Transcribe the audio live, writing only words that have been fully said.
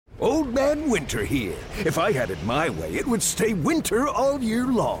Old Man Winter here. If I had it my way, it would stay winter all year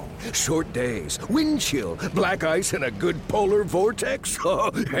long. Short days, wind chill, black ice, and a good polar vortex.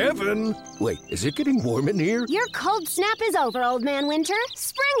 Oh, heaven! Wait, is it getting warm in here? Your cold snap is over, Old Man Winter.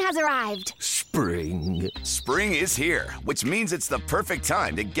 Spring has arrived. Spring. Spring is here, which means it's the perfect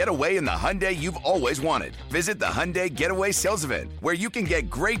time to get away in the Hyundai you've always wanted. Visit the Hyundai Getaway Sales Event, where you can get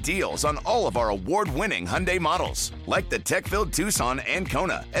great deals on all of our award-winning Hyundai models, like the tech-filled Tucson and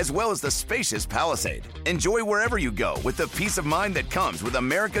Kona, as well as the spacious Palisade. Enjoy wherever you go with the peace of mind that comes with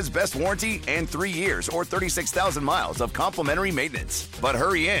America's best warranty and 3 years or 36,000 miles of complimentary maintenance. But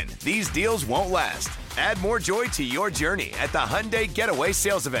hurry in, these deals won't last. Add more joy to your journey at the Hyundai Getaway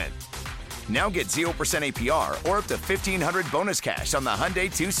Sales Event. Now get 0% APR or up to $1,500 bonus cash on the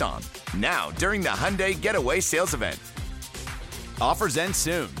Hyundai Tucson. Now, during the Hyundai Getaway Sales Event. Offers end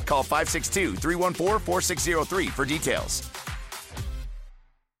soon. Call 562-314-4603 for details.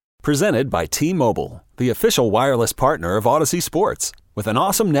 Presented by T-Mobile, the official wireless partner of Odyssey Sports. With an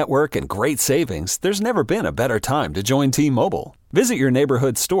awesome network and great savings, there's never been a better time to join T-Mobile. Visit your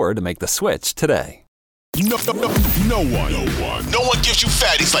neighborhood store to make the switch today. No one gives you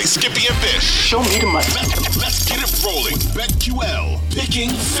fatties like Skippy and Bish. Show me the money. Let's get it rolling. BetQL,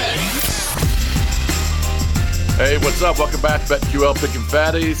 picking fatties. Hey, what's up? Welcome back to BetQL Picking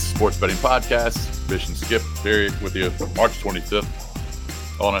Fatties, sports betting podcast. Bish and Skip here with you March 25th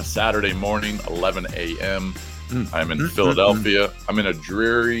on a Saturday morning, 11 a.m. I'm in Philadelphia. I'm in a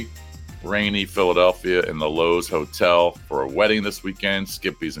dreary, rainy Philadelphia in the Lowe's Hotel for a wedding this weekend.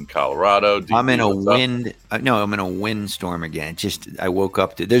 Skippy's in Colorado. I'm in a windstorm again. I woke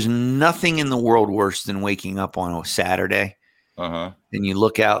up to. There's nothing in the world worse than waking up on a Saturday. And you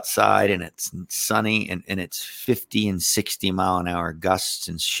look outside and it's sunny and it's 50 and 60 mile an hour gusts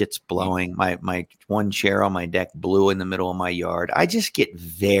and shit's blowing. My one chair on my deck blew in the middle of my yard. I just get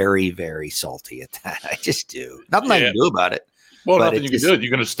very, very salty at that. I just do. Nothing I can do about it. Well, nothing you can do.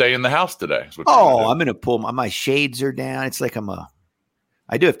 You're going to stay in the house today. I'm going to pull my shades are down. It's like I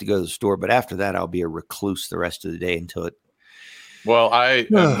do have to go to the store, but after that, I'll be a recluse the rest of the day until it. Well, I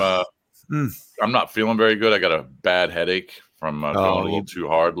am. I'm not feeling very good. I got a bad headache from going a little too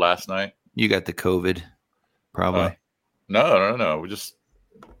hard last night. You got the COVID, probably. No. We just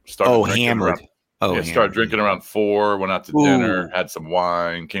started hammered. Started drinking around 4, went out to dinner, had some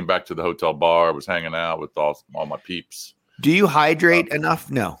wine, came back to the hotel bar, was hanging out with all my peeps. Do you hydrate enough?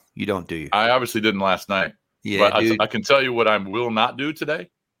 No, you don't, do you? I obviously didn't last night. Yeah, but I can tell you what I will not do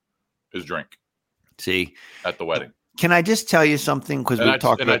today is drink. See? At the wedding. Can I just tell you something? Because we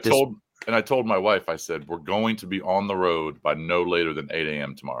talked about this. And I told my wife, I said, we're going to be on the road by no later than 8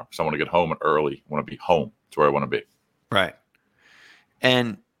 a.m. tomorrow. So I want to get home early. I want to be home to where I want to be. Right.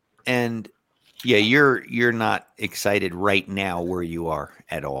 And yeah, you're not excited right now where you are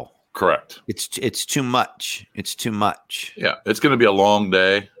at all. Correct. It's too much. It's too much. Yeah. It's going to be a long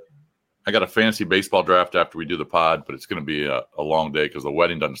day. I got a fancy baseball draft after we do the pod, but it's going to be a long day because the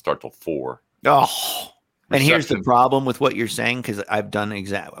wedding doesn't start till 4. Oh, and here's the problem with what you're saying, because I've done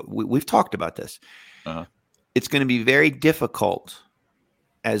we've talked about this. It's going to be very difficult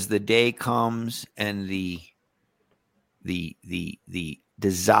as the day comes and the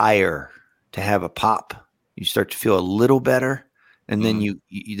desire to have a pop. You start to feel a little better, and then you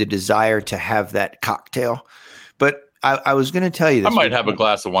the desire to have that cocktail. But I was going to tell you this. I might have a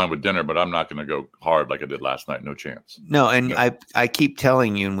glass of wine with dinner, but I'm not going to go hard like I did last night. No chance. No, and I keep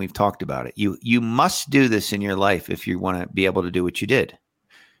telling you, and we've talked about it. You must do this in your life if you want to be able to do what you did.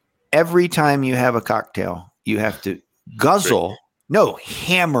 Every time you have a cocktail, you have to guzzle. No,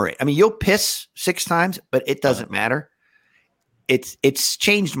 hammer it. I mean, you'll piss 6 times, but it doesn't matter. It's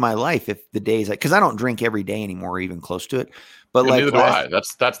changed my life if the days because I don't drink every day anymore, or even close to it. But neither do I.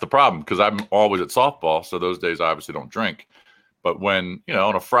 That's the problem, because I'm always at softball, so those days I obviously don't drink. But when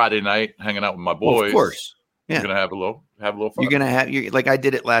on a Friday night hanging out with my boys, of course, you're gonna have a little fun. You're gonna have like I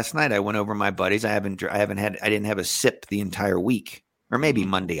did it last night. I went over my buddies. I didn't have a sip the entire week, or maybe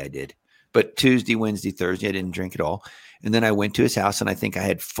Monday I did, but Tuesday, Wednesday, Thursday I didn't drink at all. And then I went to his house, and I think I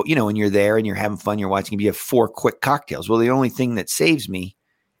had when you're there and you're having fun, you're watching, you have 4 quick cocktails. Well, the only thing that saves me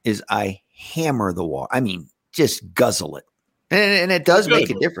is I hammer the water. I mean, just guzzle it. And it does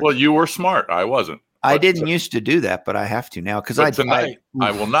make a difference. Well, you were smart. I wasn't. I didn't used to do that, but I have to now because tonight I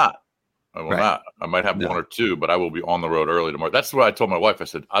will not. I will not. I might have 1 or 2, but I will be on the road early tomorrow. That's what I told my wife. I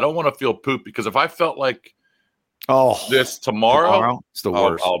said, I don't want to feel poop, because if I felt like this tomorrow it's the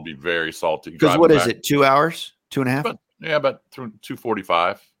worst. I'll be very salty. Because what is it? 2 hours? 2.5? About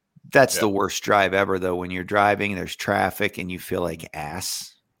 2:45. That's the worst drive ever, though. When you're driving, there's traffic, and you feel like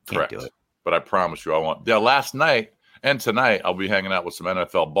ass. Can't do it. But I promise you, I won't. Yeah, last night. And tonight I'll be hanging out with some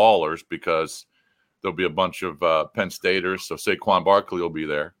NFL ballers because there'll be a bunch of Penn Staters. So Saquon Barkley will be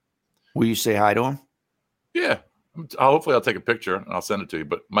there. Will you say hi to him? Yeah. Hopefully I'll take a picture and I'll send it to you.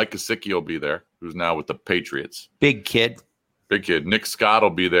 But Mike Gesicki will be there, who's now with the Patriots. Big kid. Big kid. Nick Scott will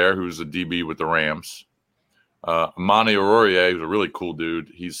be there, who's a DB with the Rams. Amani Aurier, who's a really cool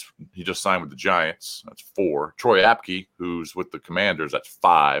dude. He just signed with the Giants. That's 4. Troy Apke, who's with the Commanders. That's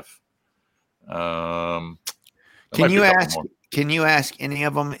 5. Can you ask any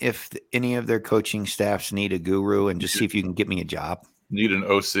of them if any of their coaching staffs need a guru and just see if you can get me a job? Need an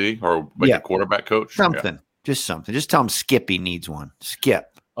OC or a quarterback coach? Something. Yeah. Just something. Just tell them Skippy needs one. Skip.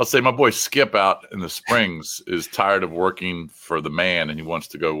 I'll say my boy Skip out in the Springs is tired of working for the man and he wants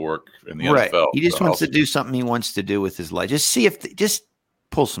to go work in the NFL. He just wants to do something he wants to do with his life. Just see if just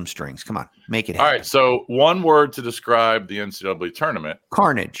pull some strings. Come on. Make it happen. All right. So one word to describe the NCAA tournament.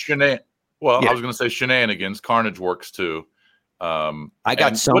 Carnage. I was going to say shenanigans. Carnage works too. I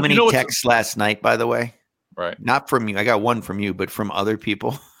got so many texts last night, by the way. Right. Not from you. I got one from you, but from other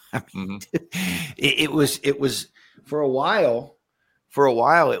people. I mean, it was for a while. For a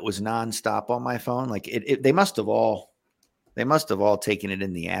while, it was nonstop on my phone. Like they must have all taken it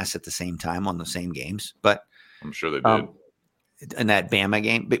in the ass at the same time on the same games. But I'm sure they did. In that Bama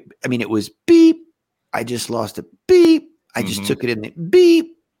game, but, I mean, it was beep. I just lost a beep. I just took it in the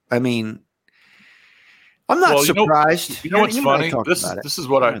beep. I mean, I'm not surprised. You know what's funny? This is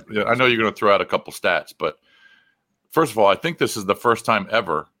what I know you're going to throw out a couple stats, but first of all, I think this is the first time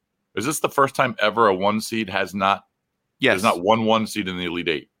ever. Is this the first time ever a 1 seed has not won 1 seed in the Elite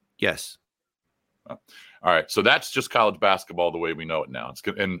 8? Yes. All right. So that's just college basketball the way we know it now. It's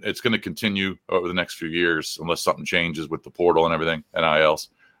going to continue over the next few years unless something changes with the portal and everything, NILs.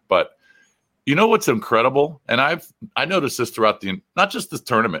 But you know what's incredible? And I noticed this throughout not just this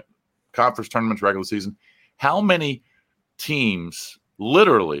tournament, conference tournaments, regular season, how many teams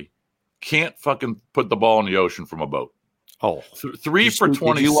literally can't fucking put the ball in the ocean from a boat. Oh, 3 for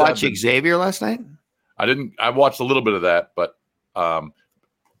 27. Did you watch Xavier last night? I didn't. I watched a little bit of that, but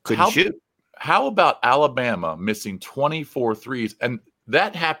couldn't shoot. How about Alabama missing 24 threes? And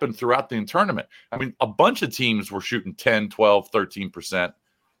that happened throughout the tournament. I mean, a bunch of teams were shooting 10, 12, 13%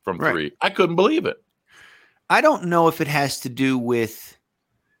 from three. I couldn't believe it. I don't know if it has to do with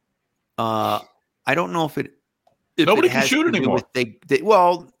I don't know if nobody can shoot anymore.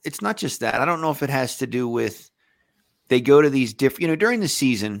 Well, it's not just that. I don't know if it has to do with they go to these different, during the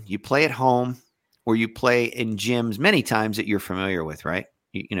season, you play at home or you play in gyms many times that you're familiar with, right?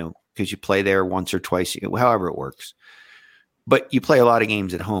 Because you play there once or twice, however it works. But you play a lot of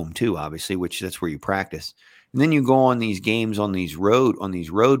games at home too, obviously, which that's where you practice. And then you go on these games on these road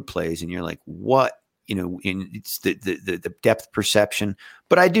plays, and you're like, what? And it's the depth perception.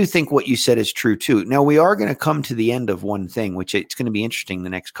 But I do think what you said is true too. Now we are going to come to the end of one thing, which it's going to be interesting the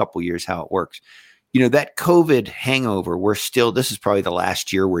next couple of years how it works. That COVID hangover, this is probably the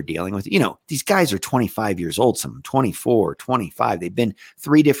last year we're dealing with. These guys are 25 years old, some 24, 25. They've been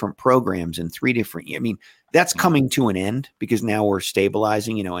 3 different programs and 3 different. I mean, that's coming to an end because now we're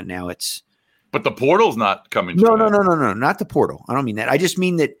stabilizing, and now it's. But the portal's not coming to an end. No, not the portal. I don't mean that. I just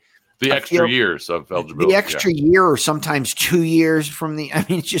mean that. The extra years of eligibility. The extra year or sometimes 2 years from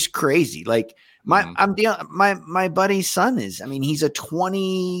it's just crazy. Like my buddy's son is, he's a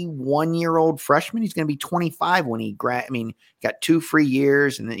 21-year-old freshman. He's going to be 25 when he got 2 free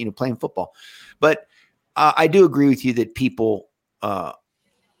years and then, playing football. But I do agree with you that people, now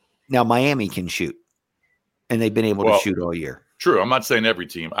Miami can shoot and they've been able to shoot all year. True. I'm not saying every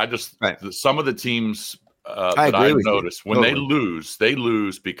team. Some of the teams, that I've noticed when they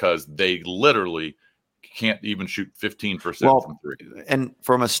lose because they literally can't even shoot 15% from 3. And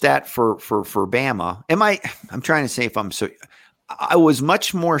from a stat for Bama, I'm trying to say I was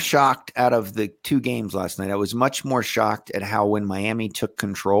much more shocked out of the 2 games last night. I was much more shocked at how when Miami took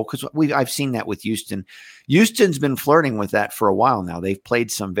control, because I've seen that with Houston. Houston's been flirting with that for a while now. They've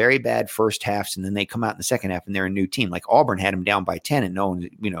played some very bad first halves, and then they come out in the second half and they're a new team. Like Auburn had them down by 10, and no one,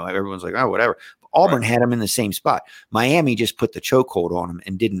 everyone's like, oh, whatever. Auburn had them in the same spot. Miami just put the chokehold on them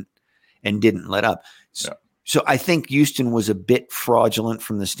and didn't let up. So I think Houston was a bit fraudulent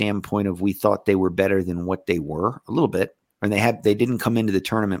from the standpoint of we thought they were better than what they were a little bit, and they didn't come into the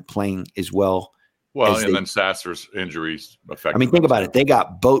tournament playing as well. Then Sasser's injuries affected. Think about it. They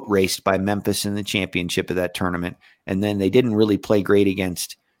got boat raced by Memphis in the championship of that tournament, and then they didn't really play great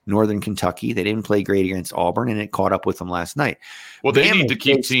against Northern Kentucky. They didn't play great against Auburn, and it caught up with them last night. Well, they need to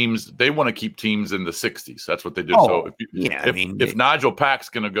keep teams. They want to keep teams in the 60s. That's what they do. If Nigel Pack's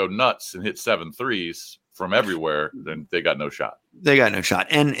going to go nuts and hit 7 threes, from everywhere, then they got no shot. They got no shot.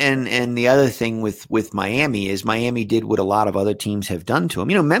 And the other thing with Miami is Miami did what a lot of other teams have done to them.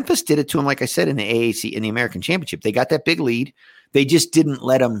 You know, Memphis did it to them, like I said, in the AAC, in the American Championship. They got that big lead. They just didn't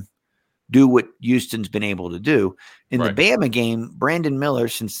let them do what Houston's been able to do. In the Bama game, Brandon Miller,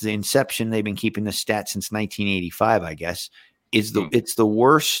 since the inception, they've been keeping the stat since 1985, I guess, it's the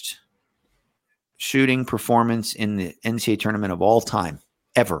worst shooting performance in the NCAA tournament of all time,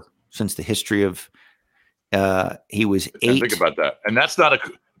 ever, since the history of he was 8. And think about that. And that's not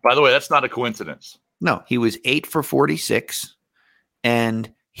by the way, that's not a coincidence. No, he was 8 for 46.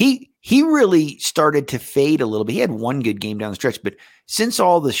 And he really started to fade a little bit. He had one good game down the stretch, but since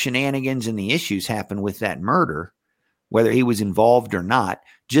all the shenanigans and the issues happened with that murder, whether he was involved or not,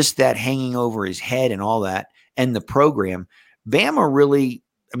 just that hanging over his head and all that, and the program, Bama really,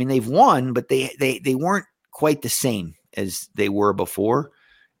 I mean, they've won, but they weren't quite the same as they were before.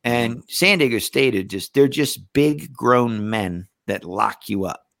 And San Diego State they're just big grown men that lock you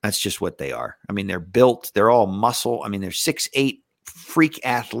up. That's just what they are. I mean, they're built, they're all muscle. I mean, they're 6'8" freak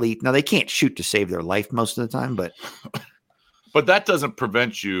athlete. Now they can't shoot to save their life most of the time, but that doesn't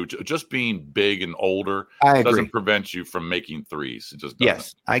prevent you just being big and older. Doesn't prevent you from making threes. It just doesn't.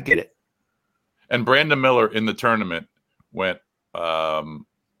 Yes, I get it. And Brandon Miller in the tournament went, I'm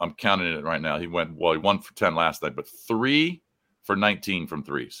counting it right now. He went, he 1 for 10 last night, but 3 for 19 from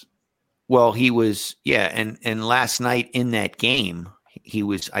threes. Well, he was, and last night in that game, he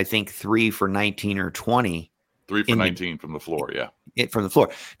was, I think, 3 for 19 or 20. 3 for 19 from the floor, from the floor.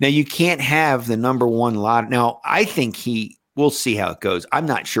 Now, you can't have the number one lot. Now, I think we'll see how it goes. I'm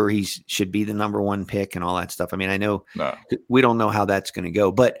not sure he should be the number one pick and all that stuff. I mean, I know we don't know how that's going to go,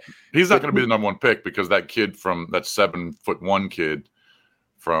 but he's not going to be the number one pick because that kid from that 7'1" kid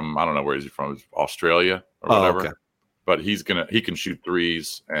from, I don't know, where is he from? Australia or whatever. Okay. But he can shoot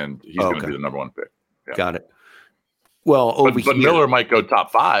threes and he's going to be the number one pick. Yeah. Got it. Well, but Miller might go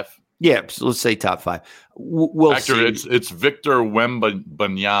top 5. Yeah, so let's say top 5. We'll Actually, see. It's Victor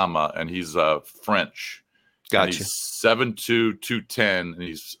Wembanyama, and he's French. Gotcha. He's 7'2", 210, and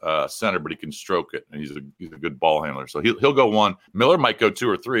he's center, but he can stroke it, and he's a good ball handler. So he'll go 1. Miller might go 2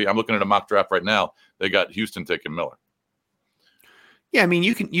 or 3. I'm looking at a mock draft right now. They got Houston taking Miller. Yeah, I mean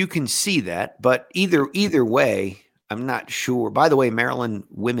you can see that, but either way, I'm not sure. By the way, Maryland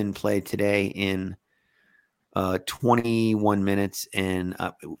women play today in 21 minutes, and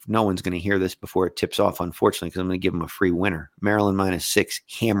no one's going to hear this before it tips off, unfortunately, because I'm going to give them a free winner. Maryland -6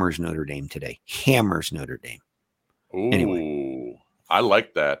 hammers Notre Dame today. Hammers Notre Dame. Ooh, anyway. I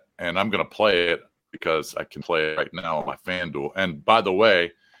like that, and I'm going to play it because I can play it right now on my FanDuel. And by the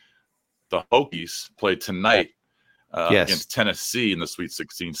way, the Hokies play tonight against Tennessee in the Sweet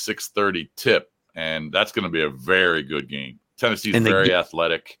 16, 6:30 tip. And that's going to be a very good game. Tennessee's very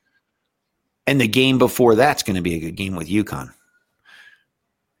athletic. And the game before that's going to be a good game with UConn.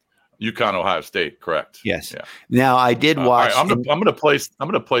 Ohio State, correct? Yes. Yeah. Now I did watch. Right, I'm going to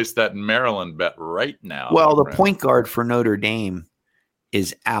place that Maryland bet right now. Well, the point guard for Notre Dame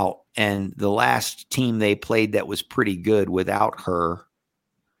is out, and the last team they played that was pretty good without her.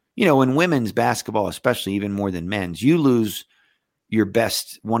 You know, in women's basketball, especially even more than men's, you lose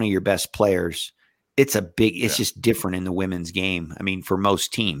one of your best players. It's just different in the women's game. I mean, for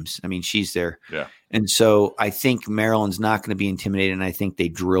most teams, I mean, she's there. Yeah. And so I think Maryland's not going to be intimidated, and I think they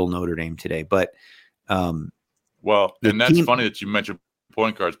drill Notre Dame today. But and that's funny that you mentioned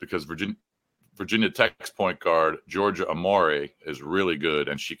point guards because Virginia Tech's point guard, Georgia Amore, is really good,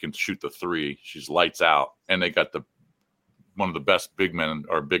 and she can shoot the 3. She's lights out. And they got one of the best big men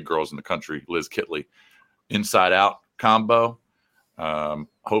or big girls in the country, Liz Kitley, inside out combo.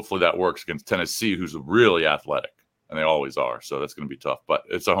 Hopefully that works against Tennessee, who's really athletic, and they always are. So that's going to be tough, but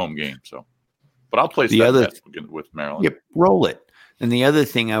it's a home game. So, but I'll place that with Maryland. Yep, roll it. And the other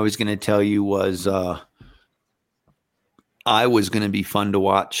thing I was going to tell you was I was going to be fun to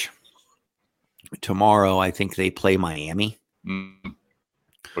watch tomorrow. I think they play Miami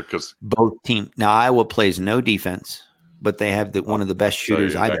because both teams. Now Iowa plays no defense, but they have one of the best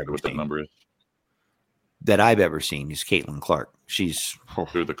shooters I've ever seen. That number is. That I've ever seen is Caitlin Clark. She's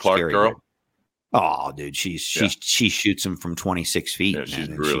the Clark girl. Good. Oh, dude, she shoots them from 26 feet. Yeah, she's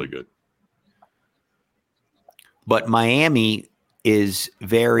really good. But Miami is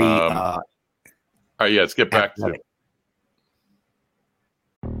very. All right, let's get back to.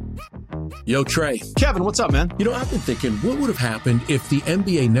 Yo, Trey. Kevin, what's up, man? You know, I've been thinking, what would have happened if the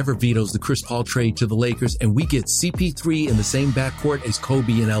NBA never vetoes the Chris Paul trade to the Lakers and we get CP3 in the same backcourt as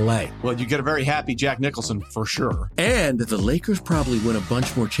Kobe in LA? Well, you get a very happy Jack Nicholson for sure. And the Lakers probably win a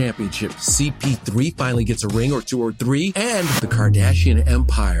bunch more championships. CP3 finally gets a ring or 2 or 3, and the Kardashian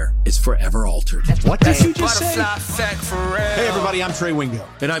empire is forever altered. What did you just say? Hey, everybody, I'm Trey Wingo.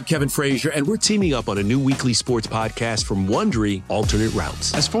 And I'm Kevin Frazier, and we're teaming up on a new weekly sports podcast from Wondery, Alternate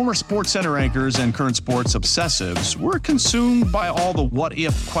Routes. As former Sports Center anchors and current sports obsessives, we're consumed by all the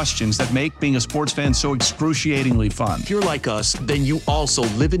what-if questions that make being a sports fan so excruciatingly fun. If you're like us, then you also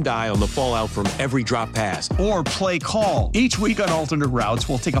live and die on the fallout from every drop pass. Or play call. Each week on Alternate Routes,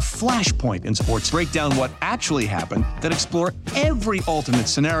 we'll take a flashpoint in sports, break down what actually happened, then explore every alternate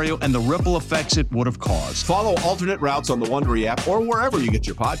scenario and the ripple effects it would have caused. Follow Alternate Routes on the Wondery app or wherever you get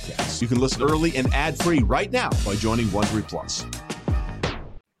your podcasts. You can listen early and ad-free right now by joining Wondery Plus.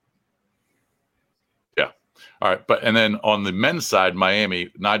 All right, and then on the men's side,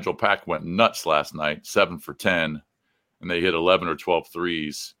 Miami, Nigel Pack went nuts last night, 7 for 10, and they hit 11 or 12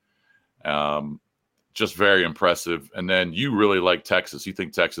 threes. Just very impressive. And then you really like Texas. You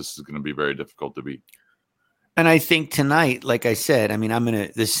think Texas is going to be very difficult to beat. And I think tonight, like I said, I mean, I'm going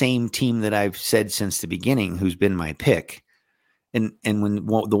to the same team that I've said since the beginning, who's been my pick. And when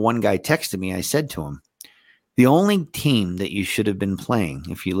the one guy texted me, I said to him, the only team that you should have been playing,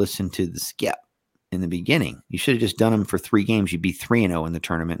 if you listen to the skip in the beginning, you should have just done them for 3 games. You'd be 3-0 in the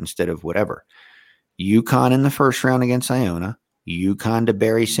tournament instead of whatever. UConn in the first round against Iona, UConn to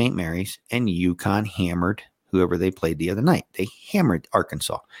bury St. Mary's, and UConn hammered whoever they played the other night. They hammered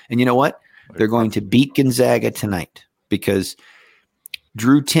Arkansas. And you know what? They're going to beat Gonzaga tonight because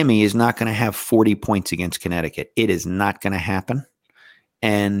Drew Timme is not going to have 40 points against Connecticut. It is not going to happen.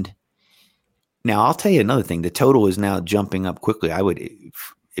 And now I'll tell you another thing. The total is now jumping up quickly. I would,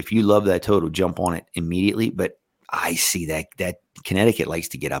 if you love that total, jump on it immediately. But I see that Connecticut likes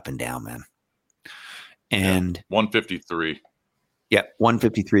to get up and down, man. And 153. Yeah,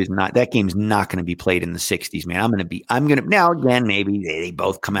 153 is not, that game's not going to be played in the 60s, man. I'm going to, now again, maybe they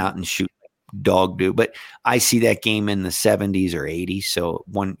both come out and shoot like dog do, but I see that game in the 70s or 80s. So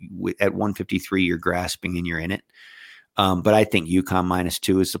at 153, you're grasping and you're in it. But I think UConn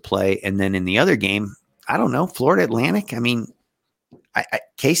 -2 is the play. And then in the other game, I don't know, Florida Atlantic. I mean,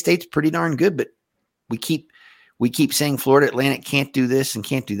 K-State's pretty darn good, but we keep saying Florida Atlantic can't do this and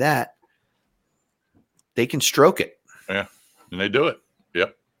can't do that. They can stroke it. Yeah, and they do it.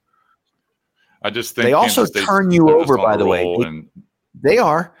 Yep. I just think they also turn you over, by the way. They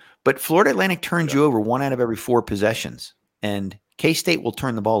are, but Florida Atlantic turns you over 1 out of every 4 possessions, and K-State will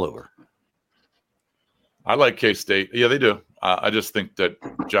turn the ball over. I like K-State. Yeah, they do. I just think that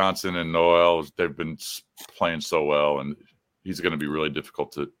Johnson and Noel, they've been playing so well, and he's going to be really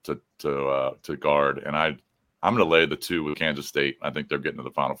difficult to guard. And I'm going to lay the 2 with Kansas State. I think they're getting to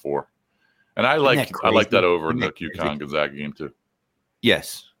the Final Four. And I like that over in the UConn Gonzaga game too.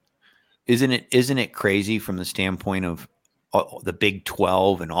 Yes. Isn't it crazy from the standpoint of the Big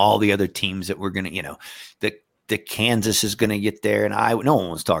 12 and all the other teams that we're going to, the Kansas is going to get there. And no one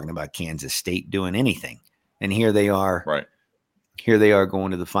was talking about Kansas State doing anything. And here they are. Right. Here they are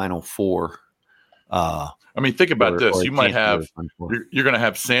going to the Final Four. I mean, think about this. You might have you're going to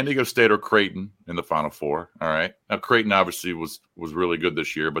have San Diego State or Creighton in the Final Four. All right. Now Creighton obviously was really good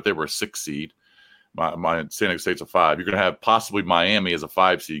this year, but they were a 6 seed. My San Diego State's a 5. You're going to have possibly Miami as a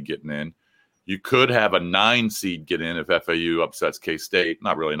 5 seed getting in. You could have a 9 seed get in if FAU upsets K-State.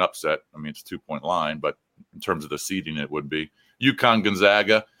 Not really an upset. I mean, it's a 2-point line, but in terms of the seeding, it would be UConn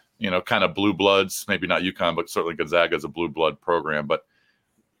Gonzaga. Kind of blue bloods. Maybe not UConn, but certainly Gonzaga is a blue blood program. But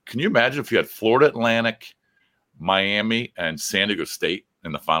can you imagine if you had Florida Atlantic, Miami, and San Diego State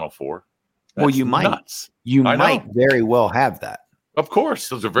in the Final Four? Well, you might. Nuts. You might very well have that. Of course.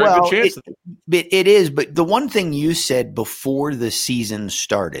 Those are very good chances. It is. But the one thing you said before the season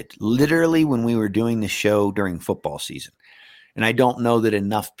started, literally when we were doing the show during football season, and I don't know that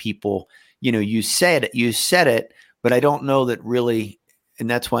enough people, you said it, but I don't know that really, and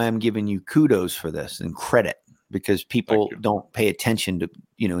that's why I'm giving you kudos for this and credit, because people don't pay attention to,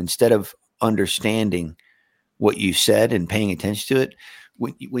 instead of understanding what you said and paying attention to it.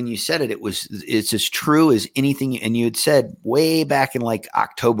 When you said it, it's as true as anything. And you had said way back in like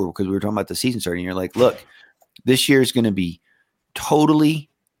October, because we were talking about the season starting. You're like, look, this year is going to be totally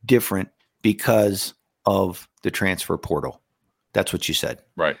different because of the transfer portal. That's what you said.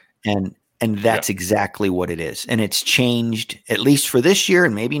 Right. And that's exactly what it is. And it's changed, at least for this year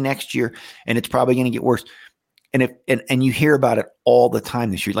and maybe next year. And it's probably going to get worse. And you hear about it all the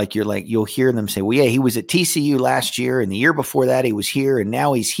time this year. You'll hear them say, well, yeah, he was at TCU last year, and the year before that he was here, and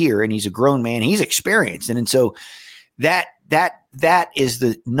now he's here, and he's a grown man. He's experienced. And so that is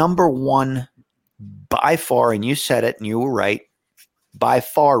the number one by far, and you said it and you were right, by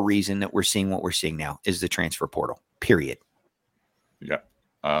far reason that we're seeing what we're seeing now is the transfer portal, period. Yeah.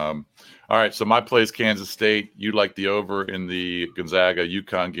 All right. So my play is Kansas State. You like the over in the Gonzaga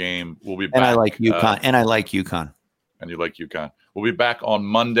UConn game. We'll be back. And I like UConn. And you like UConn. We'll be back on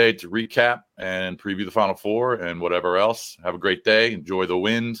Monday to recap and preview the Final Four and whatever else. Have a great day. Enjoy the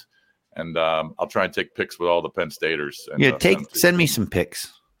wind. And I'll try and take picks with all the Penn Staters. And, send me some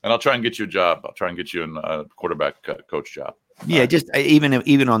picks. And I'll try and get you a job. I'll try and get you a quarterback coach job. Yeah, just even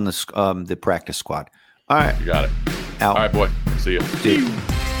on the practice squad. All right. You got it. Out. All right, boy. See you.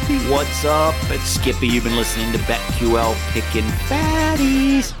 What's up? It's Skippy. You've been listening to BetQL Pickin'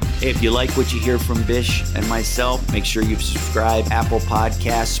 Fatties. If you like what you hear from Bish and myself, make sure you subscribe. Apple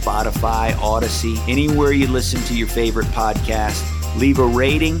Podcasts, Spotify, Odyssey, anywhere you listen to your favorite podcast. Leave a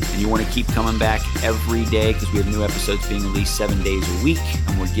rating, and you want to keep coming back every day because we have new episodes being released 7 days a week,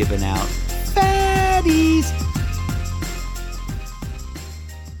 and we're giving out fatties.